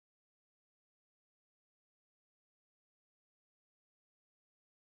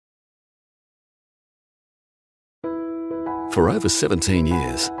For over 17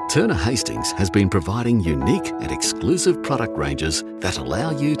 years, Turner Hastings has been providing unique and exclusive product ranges that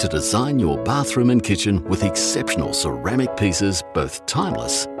allow you to design your bathroom and kitchen with exceptional ceramic pieces, both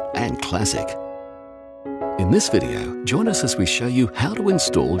timeless and classic. In this video, join us as we show you how to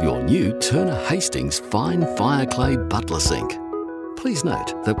install your new Turner Hastings Fine Fireclay Butler Sink. Please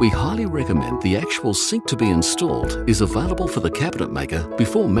note that we highly recommend the actual sink to be installed is available for the cabinet maker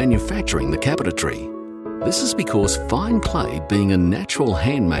before manufacturing the cabinetry. This is because fine clay, being a natural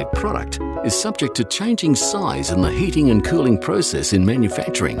handmade product, is subject to changing size in the heating and cooling process in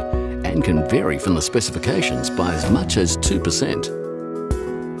manufacturing and can vary from the specifications by as much as 2%.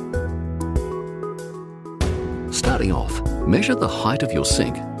 Starting off, measure the height of your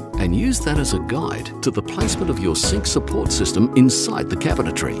sink and use that as a guide to the placement of your sink support system inside the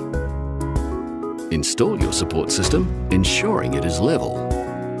cabinetry. Install your support system, ensuring it is level.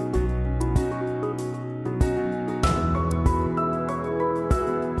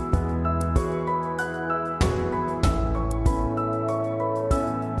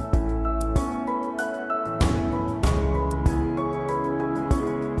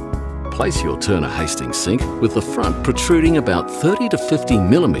 Place your Turner Hastings sink with the front protruding about 30 to 50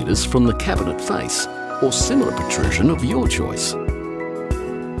 millimeters from the cabinet face, or similar protrusion of your choice.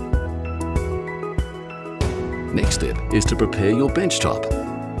 Next step is to prepare your bench top.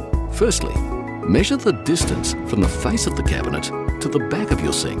 Firstly, measure the distance from the face of the cabinet to the back of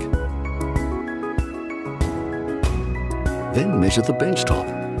your sink. Then measure the bench top,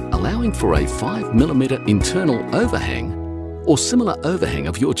 allowing for a 5 millimeter internal overhang or similar overhang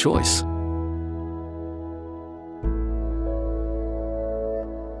of your choice.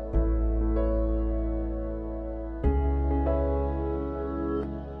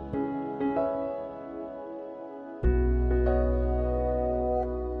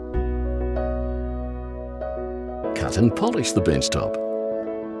 Cut and polish the bench top.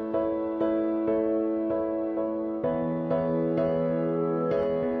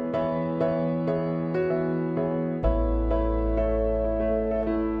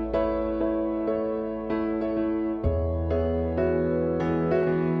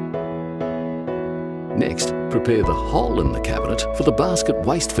 Next, prepare the hole in the cabinet for the basket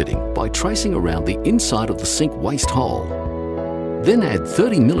waste fitting by tracing around the inside of the sink waste hole. Then add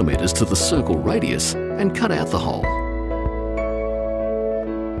 30 millimeters to the circle radius and cut out the hole.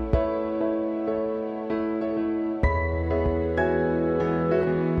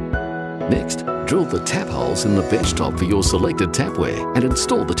 Next, drill the tap holes in the bench top for your selected tapware and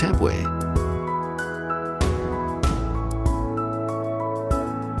install the tapware.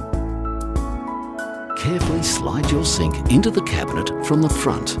 Carefully slide your sink into the cabinet from the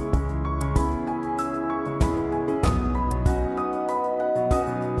front.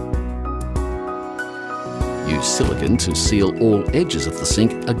 Use silicone to seal all edges of the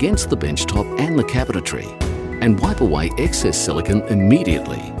sink against the bench top and the cabinetry, and wipe away excess silicone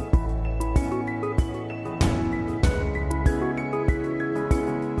immediately.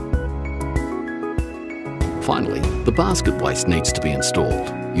 Finally, the basket waste needs to be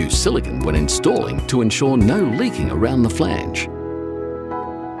installed. Use silicone when installing to ensure no leaking around the flange.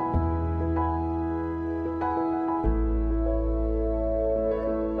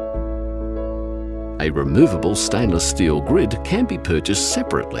 A removable stainless steel grid can be purchased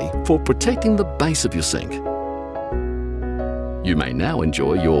separately for protecting the base of your sink. You may now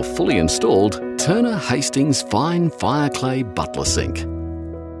enjoy your fully installed Turner Hastings Fine Fireclay Butler Sink.